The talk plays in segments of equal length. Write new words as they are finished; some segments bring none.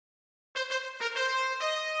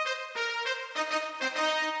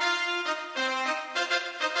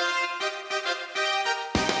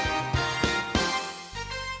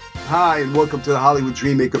Hi, and welcome to the Hollywood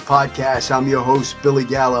Dreammaker podcast. I'm your host, Billy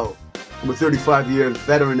Gallo. I'm a 35-year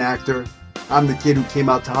veteran actor. I'm the kid who came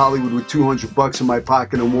out to Hollywood with $200 in my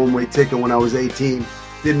pocket and a one-way ticket when I was 18.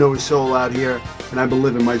 Didn't know a soul out here, and I've been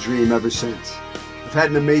living my dream ever since. I've had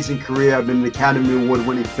an amazing career. I've been an Academy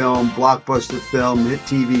Award-winning film, blockbuster film, hit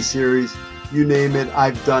TV series. You name it,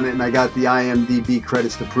 I've done it, and I got the IMDb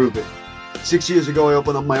credits to prove it. 6 years ago, I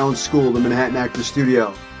opened up my own school, the Manhattan Actor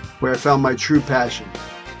Studio, where I found my true passion.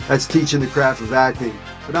 That's teaching the craft of acting,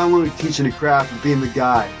 but not only teaching the craft of being the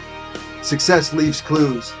guy. Success leaves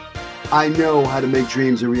clues. I know how to make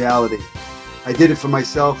dreams a reality. I did it for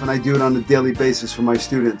myself, and I do it on a daily basis for my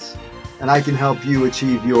students. And I can help you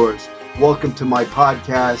achieve yours. Welcome to my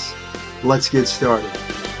podcast. Let's get started.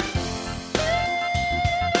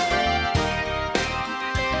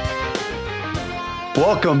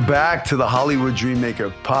 Welcome back to the Hollywood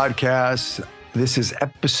Dreammaker podcast. This is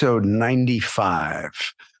episode 95.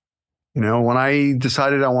 You know, when I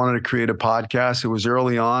decided I wanted to create a podcast, it was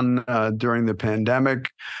early on during the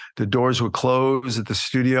pandemic. The doors were closed at the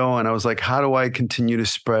studio, and I was like, how do I continue to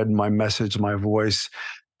spread my message, my voice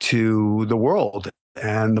to the world?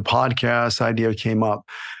 And the podcast idea came up.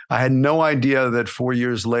 I had no idea that 4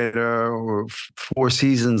 years later or 4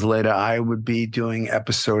 seasons later, I would be doing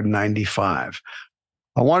episode 95.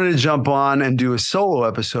 I wanted to jump on and do a solo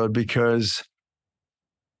episode because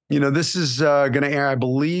this is going to air, I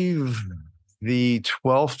believe, the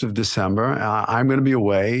 12th of December. I'm going to be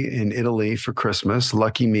away in Italy for Christmas.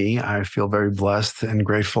 Lucky me. I feel very blessed and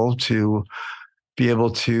grateful to be able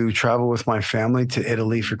to travel with my family to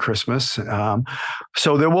Italy for Christmas.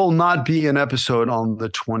 So there will not be an episode on the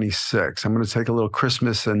 26th. I'm going to take a little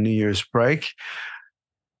Christmas and New Year's break.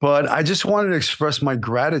 But I just wanted to express my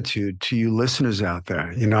gratitude to you listeners out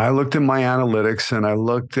there. I looked at my analytics and I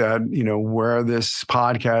looked at, where this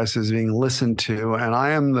podcast is being listened to. And I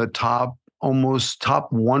am the almost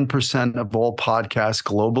top 1% of all podcasts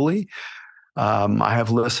globally. I have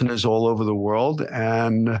listeners all over the world.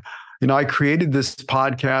 And, I created this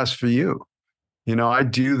podcast for you. I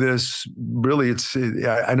do this really,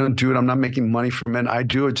 I don't do it. I'm not making money from it. I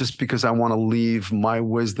do it just because I want to leave my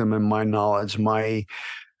wisdom and my knowledge, my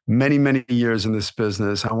many, many years in this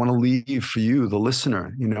business. I want to leave for you, the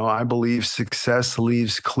listener. I believe success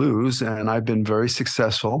leaves clues, and I've been very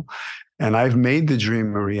successful, and I've made the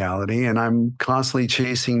dream a reality, and I'm constantly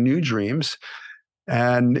chasing new dreams.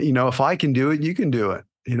 And, if I can do it, you can do it.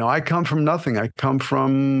 I come from nothing. I come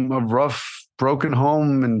from a rough, broken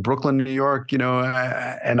home in Brooklyn, New York,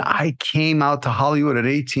 and I came out to Hollywood at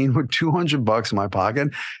 18 with $200 in my pocket,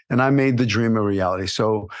 and I made the dream a reality.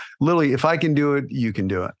 So literally, if I can do it, you can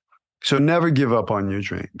do it. So never give up on your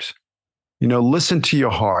dreams. Listen to your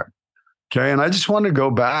heart. Okay. And I just want to go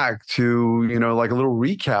back to, like a little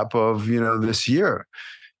recap of, this year.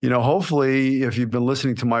 Hopefully, if you've been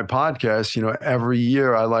listening to my podcast, every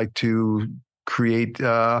year I like to create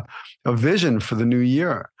a vision for the new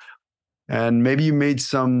year. And maybe you made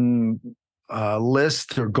some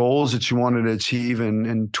list or goals that you wanted to achieve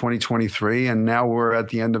in 2023. And now we're at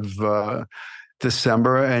the end of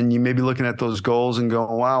December, and you may be looking at those goals and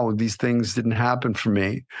going, wow, these things didn't happen for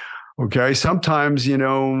me. Okay. Sometimes,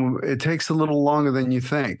 it takes a little longer than you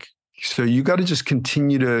think. So you got to just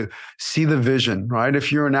continue to see the vision, right?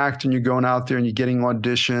 If you're an actor and you're going out there and you're getting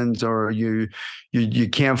auditions, or you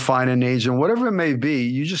can't find an agent, whatever it may be,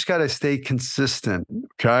 you just got to stay consistent.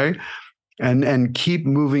 Okay. And keep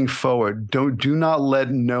moving forward. Do not let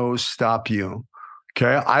no's stop you.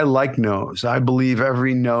 Okay. I like no's. I believe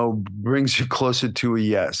every no brings you closer to a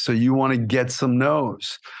yes. So you want to get some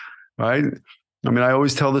no's, right? I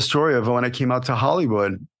always tell the story of when I came out to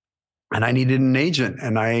Hollywood and I needed an agent,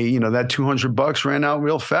 and that $200 ran out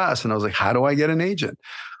real fast. And I was like, how do I get an agent?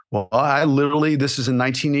 Well, this is in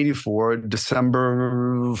 1984,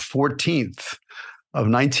 December 14th of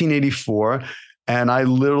 1984. And I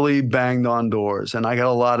literally banged on doors, and I got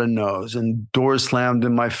a lot of no's, and doors slammed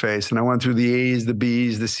in my face. And I went through the A's, the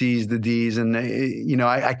B's, the C's, the D's. And,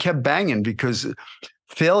 I kept banging because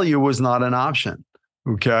failure was not an option.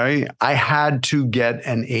 Okay. I had to get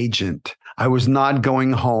an agent. I was not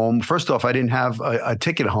going home. First off, I didn't have a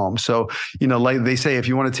ticket home. So, like they say, if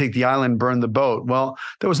you want to take the island, burn the boat. Well,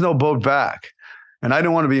 there was no boat back. And I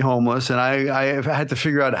didn't want to be homeless. And I had to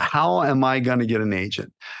figure out, how am I going to get an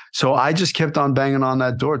agent? So I just kept on banging on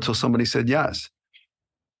that door until somebody said yes.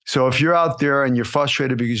 So if you're out there and you're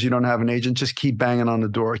frustrated because you don't have an agent, just keep banging on the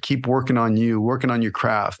door. Keep working on you, working on your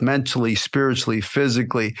craft, mentally, spiritually,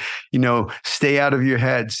 physically. Stay out of your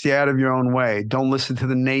head, stay out of your own way. Don't listen to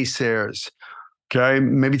the naysayers. Okay.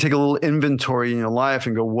 Maybe take a little inventory in your life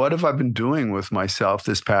and go, what have I been doing with myself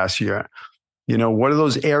this past year? What are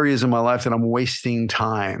those areas in my life that I'm wasting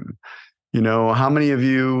time? How many of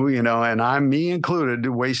you, and I'm me included,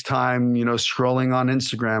 waste time, scrolling on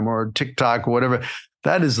Instagram or TikTok or whatever?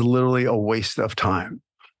 That is literally a waste of time.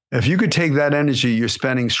 If you could take that energy you're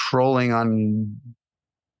spending scrolling on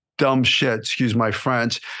dumb shit, excuse my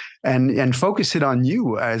French, and focus it on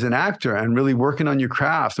you as an actor and really working on your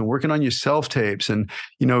craft and working on your self-tapes and,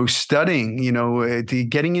 studying,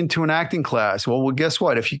 getting into an acting class. Well, guess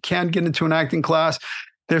what? If you can't get into an acting class,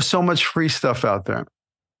 there's so much free stuff out there.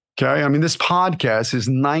 Okay. I mean, this podcast is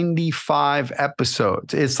 95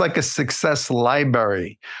 episodes. It's like a success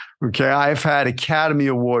library. Okay. I've had Academy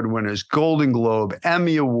Award winners, Golden Globe,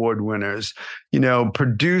 Emmy Award winners,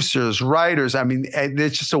 producers, writers. I mean,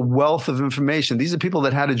 it's just a wealth of information. These are people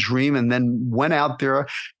that had a dream and then went out there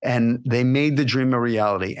and they made the dream a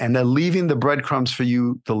reality. And they're leaving the breadcrumbs for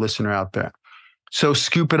you, the listener out there. So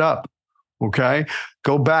scoop it up. Okay.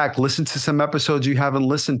 Go back, listen to some episodes you haven't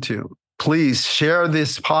listened to. Please share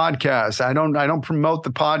this podcast. I don't promote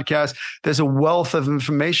the podcast. There's a wealth of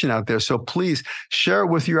information out there. So please share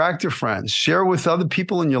it with your actor friends. Share it with other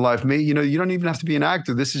people in your life. You don't even have to be an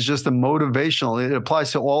actor. This is just a motivational. It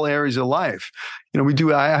applies to all areas of life.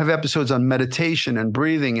 I have episodes on meditation and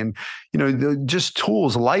breathing and, just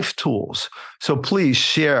tools, life tools. So please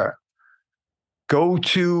share. Go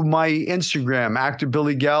to my Instagram, Actor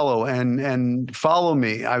Billy Gallo, and follow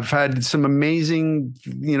me. I've had some amazing,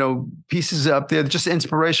 pieces up there, just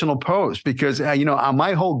inspirational posts because,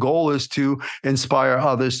 my whole goal is to inspire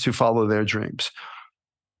others to follow their dreams.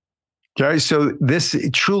 Okay, so this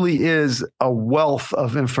truly is a wealth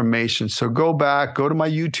of information. So go back, go to my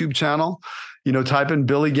YouTube channel. Type in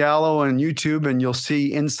Billy Gallo on YouTube and you'll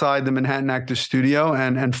see Inside the Manhattan Actor Studio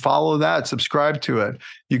and follow that, subscribe to it.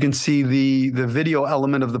 You can see the video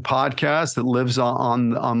element of the podcast that lives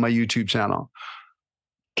on my YouTube channel.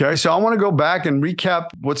 Okay, so I want to go back and recap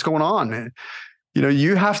what's going on.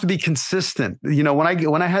 You have to be consistent.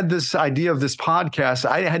 When I had this idea of this podcast,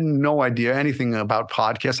 I had no idea anything about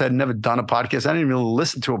podcasts. I had never done a podcast. I didn't even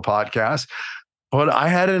listen to a podcast. But I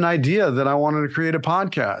had an idea that I wanted to create a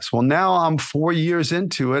podcast. Well, now I'm 4 years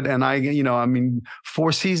into it and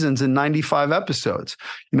 4 seasons and 95 episodes.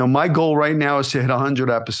 My goal right now is to hit 100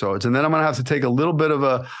 episodes. And then I'm going to have to take a little bit of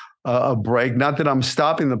a break. Not that I'm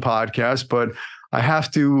stopping the podcast, but I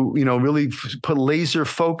have to, really put laser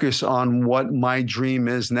focus on what my dream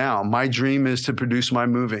is now. My dream is to produce my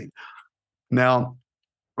movie. Now,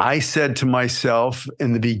 I said to myself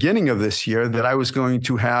in the beginning of this year that I was going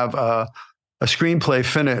to have a screenplay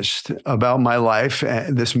finished about my life,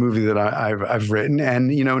 this movie that I've written, and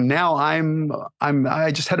now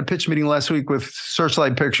I just had a pitch meeting last week with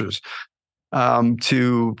Searchlight Pictures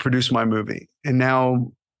to produce my movie, and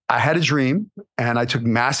now I had a dream and I took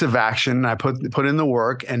massive action. I put in the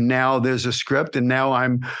work, and now there's a script, and now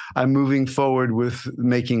I'm moving forward with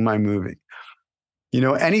making my movie.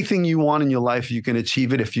 Anything you want in your life, you can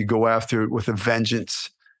achieve it if you go after it with a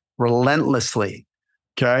vengeance, relentlessly.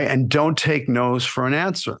 Okay. And don't take no's for an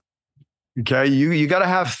answer. Okay. You got to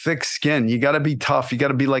have thick skin. You got to be tough. You got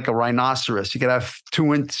to be like a rhinoceros. You got to have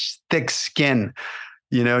 2-inch thick skin.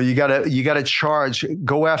 You got to charge,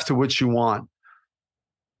 go after what you want.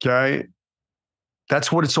 Okay.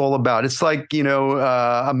 That's what it's all about. It's like,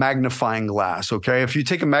 a magnifying glass. Okay. If you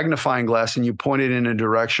take a magnifying glass and you point it in a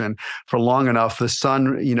direction for long enough, the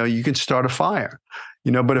sun, you can start a fire.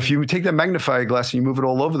 But if you take that magnifying glass and you move it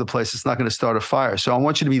all over the place, it's not going to start a fire. So I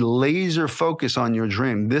want you to be laser focused on your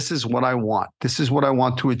dream. This is what I want. This is what I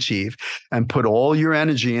want to achieve, and put all your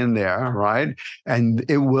energy in there, right? And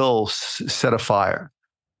it will set a fire.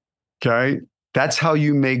 Okay. That's how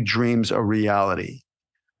you make dreams a reality.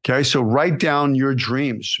 Okay. So write down your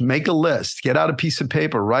dreams, make a list, get out a piece of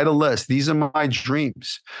paper, write a list. These are my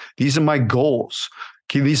dreams. These are my goals.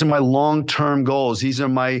 Okay, these are my long-term goals. These are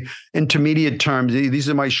my intermediate terms. These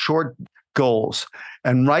are my short goals.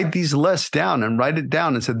 And write these lists down and write it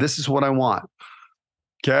down and say, this is what I want.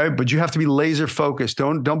 Okay. But you have to be laser focused.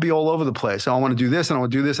 Don't be all over the place. I want to do this and I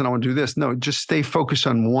want to do this and I want to do this. No, just stay focused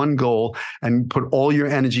on one goal and put all your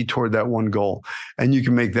energy toward that one goal. And you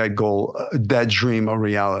can make that goal, that dream, a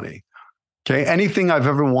reality. Okay. Anything I've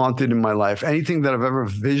ever wanted in my life, anything that I've ever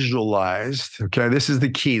visualized. Okay. This is the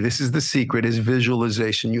key. This is the secret, is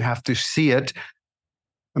visualization. You have to see it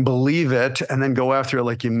and believe it and then go after it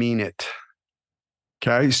like you mean it.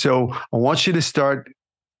 Okay. So I want you to start,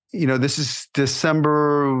 this is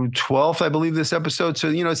December 12th, I believe, this episode. So,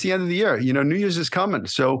 it's the end of the year, New Year's is coming.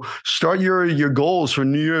 So start your goals for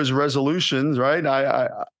New Year's resolutions, right?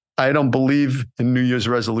 I don't believe in New Year's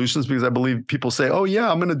resolutions because I believe people say, oh,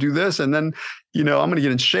 yeah, I'm going to do this. And then, I'm going to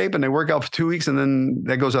get in shape, and they work out for 2 weeks, and then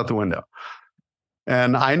that goes out the window.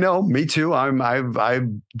 And I know, me too. I've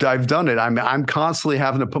done it. I'm constantly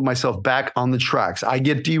having to put myself back on the tracks. I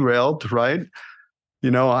get derailed, right?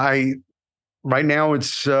 Right now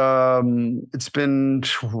it's been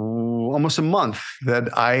almost a month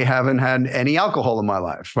that I haven't had any alcohol in my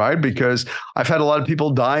life, right? Because I've had a lot of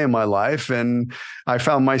people die in my life, and I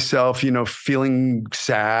found myself, feeling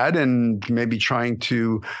sad and maybe trying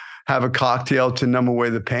to have a cocktail to numb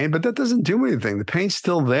away the pain, but that doesn't do anything. The pain's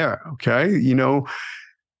still there, okay?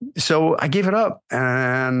 So I gave it up,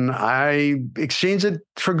 and I exchanged it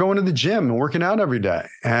for going to the gym and working out every day.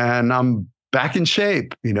 And I'm back in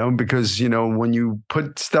shape, because, when you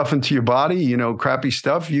put stuff into your body, crappy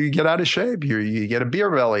stuff, you get out of shape. You get a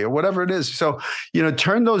beer belly or whatever it is. So,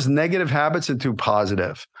 turn those negative habits into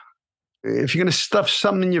positive. If you're going to stuff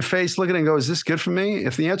something in your face, look at it and go, is this good for me?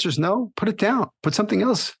 If the answer is no, put it down. Put something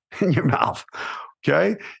else in your mouth.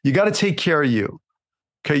 Okay. You got to take care of you.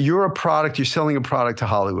 Okay. You're a product. You're selling a product to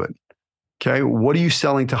Hollywood. Okay. What are you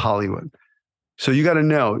selling to Hollywood? So you got to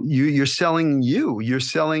know you're selling you. You're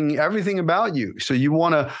selling everything about you. So you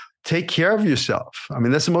want to take care of yourself. I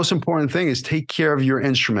mean, that's the most important thing, is take care of your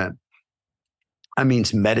instrument. That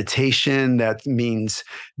means meditation. That means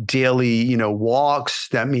daily, walks.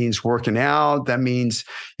 That means working out. That means,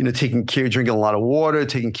 taking care, drinking a lot of water,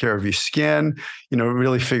 taking care of your skin,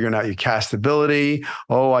 really figuring out your castability.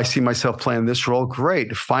 Oh, I see myself playing this role.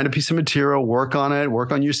 Great. Find a piece of material, work on it,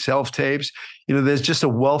 work on your self-tapes. There's just a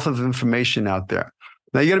wealth of information out there.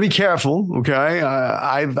 Now you got to be careful, okay?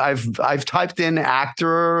 I've typed in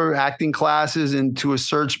acting classes into a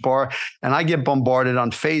search bar, and I get bombarded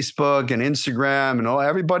on Facebook and Instagram, and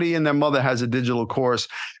everybody and their mother has a digital course,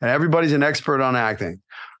 and everybody's an expert on acting.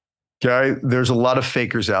 Okay, there's a lot of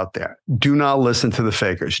fakers out there. Do not listen to the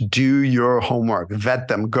fakers. Do your homework, vet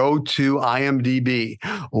them. Go to IMDb,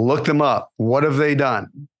 look them up. What have they done?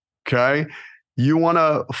 Okay. You want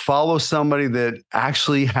to follow somebody that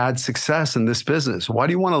actually had success in this business. Why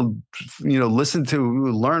do you want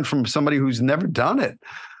to, learn from somebody who's never done it?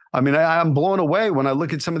 I mean, I'm blown away when I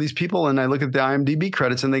look at some of these people and I look at the IMDb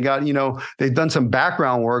credits, and they got, they've done some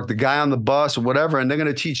background work, the guy on the bus or whatever, and they're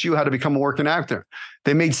going to teach you how to become a working actor.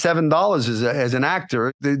 They made $7 as an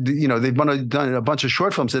actor. They've done a bunch of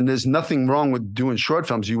short films, and there's nothing wrong with doing short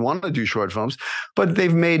films. You want to do short films, but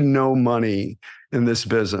they've made no money in this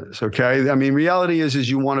business. Okay. I mean, reality is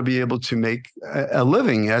you want to be able to make a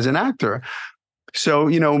living as an actor. So,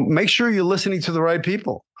 make sure you're listening to the right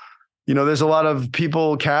people. There's a lot of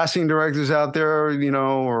people, casting directors out there,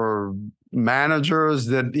 or managers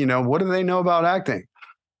that, what do they know about acting?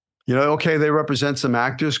 Okay, they represent some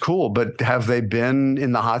actors, cool, but have they been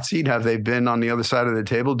in the hot seat? Have they been on the other side of the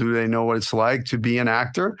table? Do they know what it's like to be an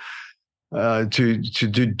actor? To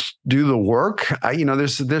do the work?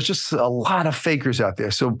 There's just a lot of fakers out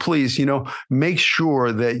there. So please, make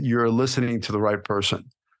sure that you're listening to the right person.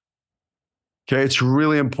 Okay, it's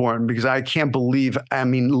really important, because I can't believe,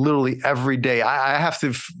 literally every day I have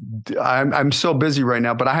to, I'm so busy right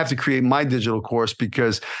now, but I have to create my digital course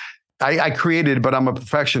because I created it, but I'm a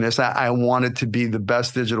perfectionist. I want it to be the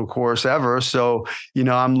best digital course ever. So,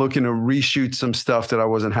 I'm looking to reshoot some stuff that I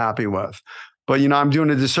wasn't happy with. But, I'm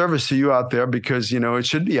doing a disservice to you out there because, it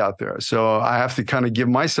should be out there. So I have to kind of give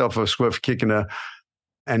myself a swift kick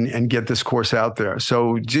and get this course out there.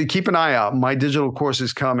 So keep an eye out. My digital course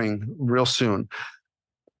is coming real soon.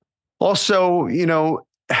 Also,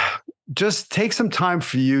 just take some time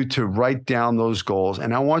for you to write down those goals.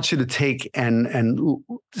 And I want you to take and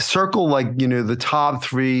circle the top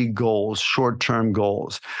 3 goals, short-term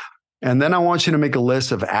goals. And then I want you to make a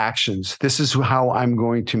list of actions. This is how I'm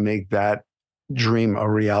going to make that dream a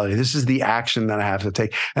reality. This is the action that I have to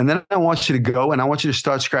take. And then I want you to go and I want you to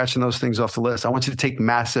start scratching those things off the list. I want you to take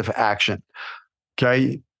massive action.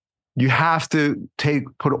 Okay. You have to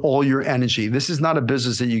put all your energy. This is not a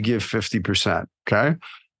business that you give 50%. Okay.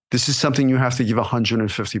 This is something you have to give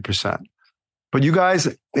 150%. But you guys,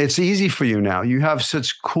 it's easy for you now. You have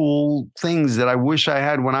such cool things that I wish I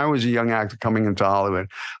had when I was a young actor coming into Hollywood.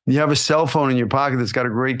 You have a cell phone in your pocket that's got a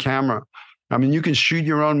great camera. You can shoot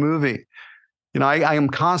your own movie. I am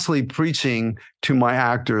constantly preaching to my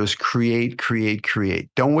actors, create, create, create.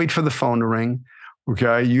 Don't wait for the phone to ring.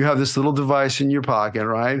 Okay. You have this little device in your pocket,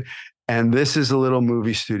 right? And this is a little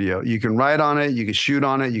movie studio. You can write on it. You can shoot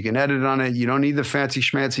on it. You can edit on it. You don't need the fancy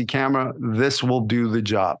schmancy camera. This will do the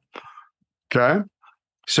job. Okay.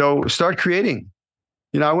 So start creating.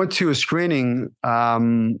 I went to a screening a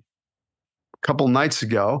couple nights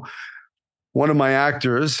ago one of my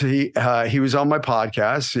actors, he was on my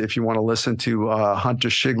podcast. If you want to listen to Hunter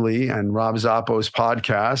Shigley and Rob Zappo's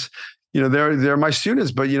podcast, they're my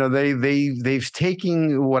students, but they've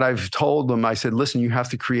taken what I've told them. I said, listen, you have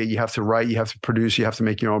to create, you have to write, you have to produce, you have to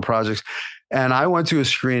make your own projects. And I went to a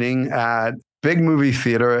screening at big movie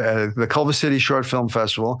theater at the Culver City Short Film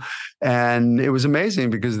Festival. And it was amazing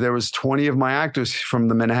because there was 20 of my actors from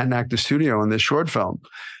the Manhattan Actor Studio in this short film.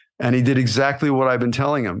 And he did exactly what I've been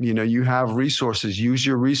telling him. You have resources, use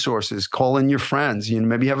your resources, call in your friends.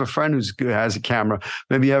 Maybe you have a friend who has a camera.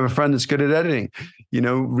 Maybe you have a friend that's good at editing.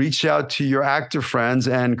 Reach out to your actor friends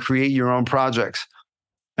and create your own projects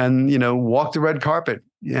and, walk the red carpet.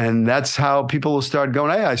 And that's how people will start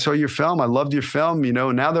going, hey, I saw your film. I loved your film.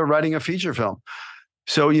 Now they're writing a feature film.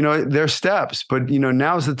 So, there's steps, but,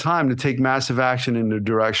 now's the time to take massive action in the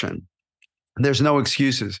direction. There's no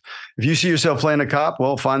excuses. If you see yourself playing a cop,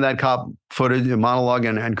 well, find that cop footage, a monologue,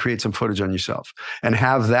 and create some footage on yourself and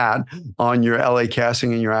have that on your LA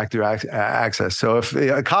casting and your actor access. So if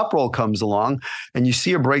a cop role comes along and you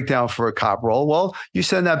see a breakdown for a cop role, well, you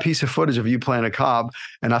send that piece of footage of you playing a cop.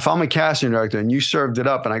 And if I'm a casting director and you served it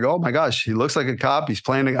up and I go, oh my gosh, he looks like a cop. He's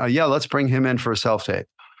playing, yeah, let's bring him in for a self-tape.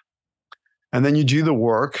 And then you do the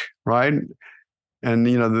work, right? And,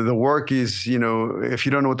 the work is, if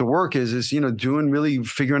you don't know what the work is, doing really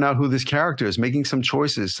figuring out who this character is, making some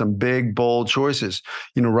choices, some big, bold choices,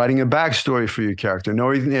 writing a backstory for your character,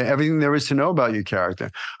 knowing everything there is to know about your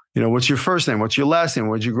character. What's your first name? What's your last name?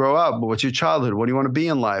 Where'd you grow up? What's your childhood? What do you want to be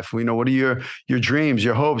in life? What are your dreams,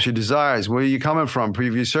 your hopes, your desires? Where are you coming from?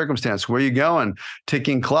 Previous circumstance? Where are you going?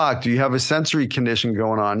 Ticking clock. Do you have a sensory condition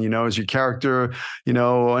going on? Is your character,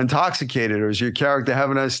 intoxicated, or is your character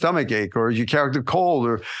having a stomach ache, or is your character cold,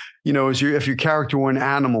 or, if your character were an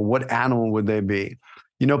animal, what animal would they be?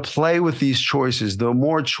 Play with these choices. The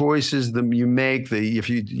more choices that you make, if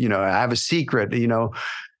you have a secret,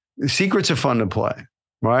 secrets are fun to play.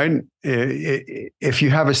 Right. If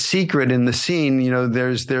you have a secret in the scene,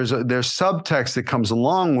 there's subtext that comes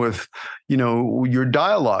along with, your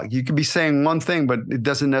dialogue. You could be saying one thing, but it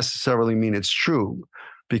doesn't necessarily mean it's true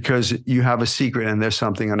because you have a secret and there's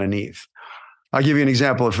something underneath. I'll give you an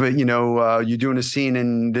example. If, you're doing a scene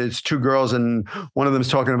and there's two girls and one of them's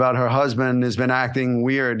talking about her husband has been acting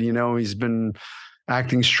weird, he's been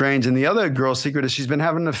acting strange. And the other girl's secret is she's been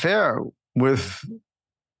having an affair with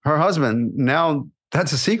her husband. Now,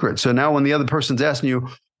 that's a secret. So now when the other person's asking you,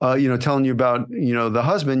 telling you about, the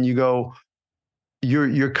husband, you go,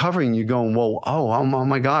 you're covering, you're going, well, oh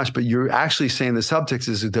my gosh, but you're actually saying the subtext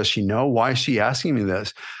is, does she know? Why is she asking me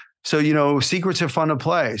this? So, secrets are fun to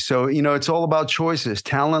play. So, it's all about choices.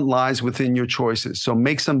 Talent lies within your choices. So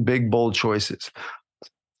make some big, bold choices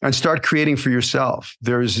and start creating for yourself.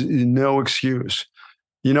 There's no excuse.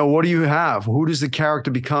 What do you have? Who does the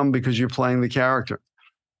character become because you're playing the character?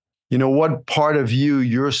 What part of you,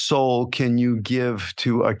 your soul, can you give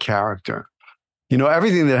to a character?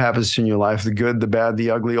 Everything that happens in your life, the good, the bad, the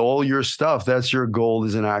ugly, all your stuff, that's your goal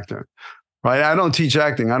as an actor, right? I don't teach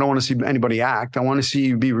acting. I don't want to see anybody act. I want to see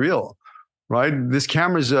you be real, right? This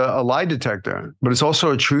camera is a lie detector, but it's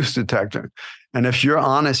also a truth detector. And if you're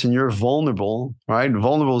honest and you're vulnerable, right?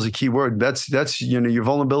 Vulnerable is a key word. That's your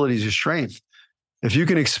vulnerability is your strength. If you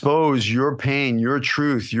can expose your pain, your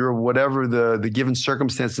truth, your whatever the given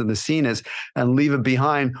circumstance of the scene is, and leave it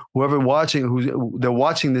behind, whoever watching, they're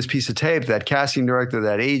watching this piece of tape, that casting director,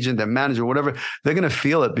 that agent, that manager, whatever, they're going to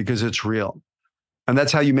feel it because it's real. And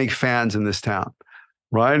that's how you make fans in this town,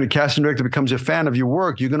 right? A casting director becomes a fan of your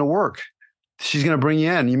work, you're going to work. She's going to bring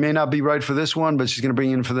you in. You may not be right for this one, but she's going to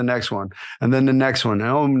bring you in for the next one. And then the next one.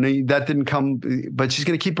 Oh, that didn't come, but she's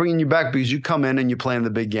going to keep bringing you back because you come in and you're playing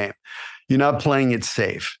the big game. You're not playing it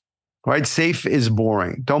safe, right? Safe is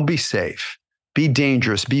boring. Don't be safe. Be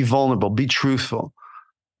dangerous. Be vulnerable. Be truthful.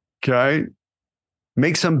 Okay?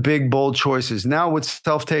 Make some big, bold choices. Now with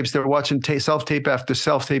self-tapes, they're watching self-tape after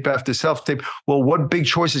self-tape after self-tape. Well, what big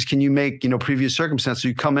choices can you make, previous circumstances?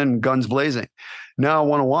 You come in guns blazing. Now I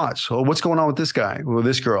want to watch. So what's going on with this guy or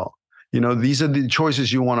this girl? These are the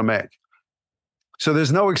choices you want to make. So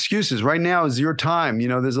there's no excuses. Right now is your time.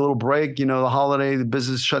 There's a little break, the holiday, the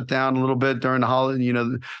business shut down a little bit during the holiday.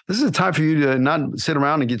 This is a time for you to not sit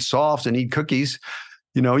around and get soft and eat cookies.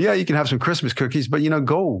 Yeah, you can have some Christmas cookies, but,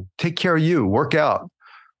 go take care of you, work out,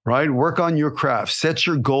 right? Work on your craft, set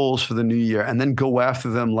your goals for the new year, and then go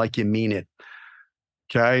after them like you mean it.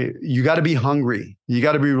 Okay. You got to be hungry. You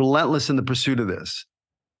got to be relentless in the pursuit of this.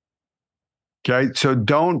 Okay. So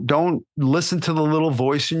don't listen to the little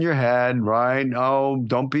voice in your head, right? Oh,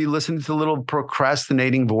 don't be listening to the little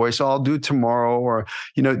procrastinating voice. Oh, I'll do it tomorrow. Or,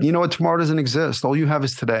 what? Tomorrow doesn't exist. All you have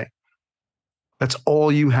is today. That's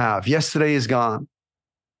all you have. Yesterday is gone,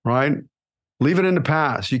 right? Leave it in the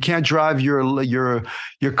past. You can't drive your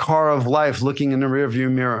car of life looking in the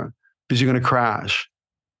rearview mirror because you're going to crash.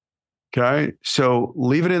 Okay. So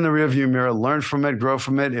leave it in the rearview mirror, learn from it, grow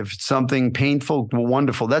from it. If it's something painful,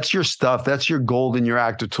 wonderful. That's your stuff. That's your gold in your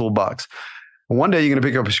active toolbox. And one day you're going to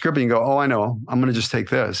pick up a script and you go, oh, I know. I'm going to just take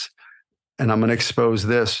this and I'm going to expose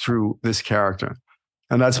this through this character.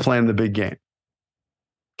 And that's playing the big game.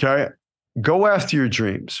 Okay. Go after your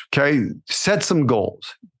dreams. Okay. Set some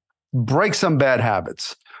goals. Break some bad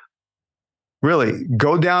habits. Really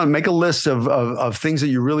go down, make a list of things that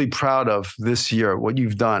you're really proud of this year, what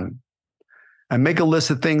you've done, and make a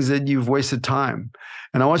list of things that you've wasted time.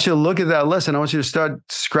 And I want you to look at that list and I want you to start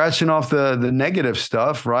scratching off the negative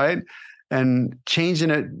stuff, right? And changing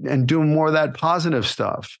it and doing more of that positive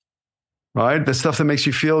stuff, right? The stuff that makes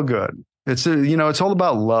you feel good. It's all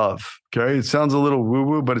about love. Okay. It sounds a little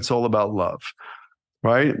woo-woo, but it's all about love,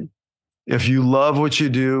 right? If you love what you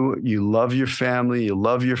do, you love your family, you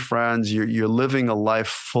love your friends, you're living a life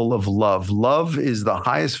full of love. Love is the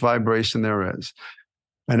highest vibration there is.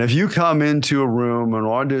 And if you come into a room, an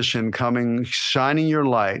audition, shining your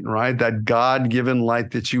light, right? That God-given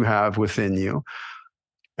light that you have within you,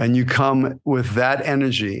 and you come with that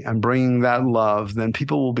energy and bringing that love, then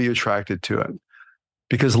people will be attracted to it.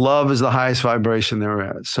 Because love is the highest vibration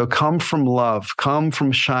there is. So come from love, come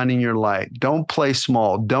from shining your light. Don't play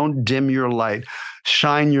small. Don't dim your light.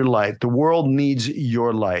 Shine your light. The world needs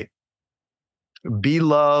your light. Be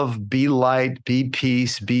love, be light, be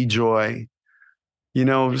peace, be joy.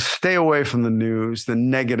 Stay away from the news, the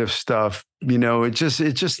negative stuff. It's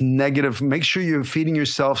just negative. Make sure you're feeding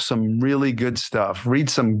yourself some really good stuff. Read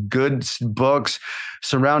some good books.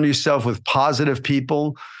 Surround yourself with positive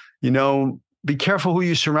people. Be careful who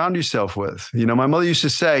you surround yourself with. My mother used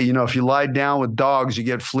to say, if you lie down with dogs, you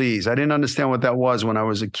get fleas. I didn't understand what that was when I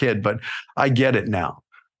was a kid, but I get it now,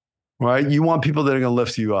 right? You want people that are going to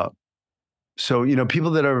lift you up. So,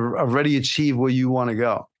 people that are already achieved where you want to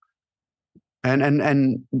go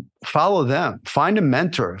and follow them. Find a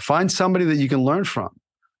mentor, find somebody that you can learn from,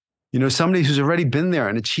 somebody who's already been there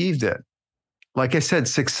and achieved it. Like I said,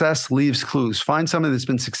 success leaves clues. Find somebody that's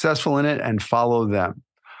been successful in it and follow them.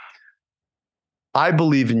 I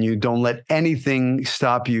believe in you. Don't let anything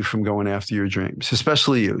stop you from going after your dreams,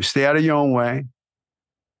 especially you. Stay out of your own way.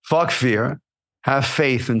 Fuck fear. Have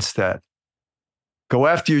faith instead. Go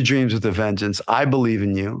after your dreams with a vengeance. I believe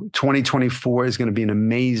in you. 2024 is going to be an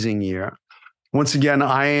amazing year. Once again,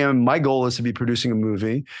 my goal is to be producing a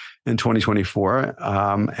movie in 2024.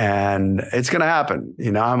 And it's going to happen.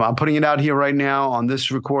 I'm putting it out here right now on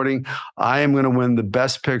this recording. I am going to win the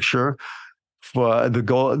Best Picture for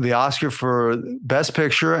the Oscar for Best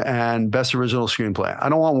Picture and Best Original Screenplay. I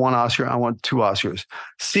don't want one Oscar. I want 2 Oscars.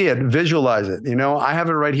 See it, visualize it. I have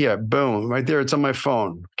it right here. Boom, right there. It's on my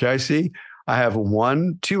phone. Okay, see? I have 2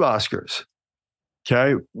 Oscars.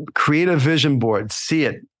 Okay, create a vision board. See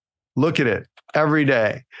it, look at it every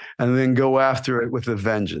day, and then go after it with a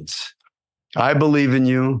vengeance. I believe in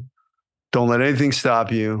you. Don't let anything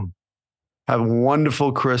stop you. Have a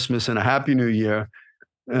wonderful Christmas and a happy New Year.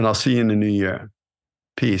 And I'll see you in the new year.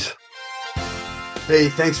 Peace. Hey,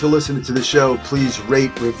 thanks for listening to the show. Please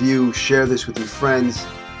rate, review, share this with your friends.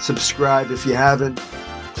 Subscribe if you haven't.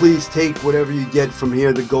 Please take whatever you get from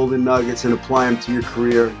here, the golden nuggets, and apply them to your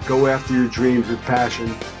career. Go after your dreams with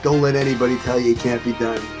passion. Don't let anybody tell you it can't be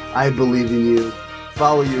done. I believe in you.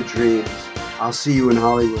 Follow your dreams. I'll see you in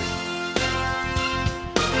Hollywood.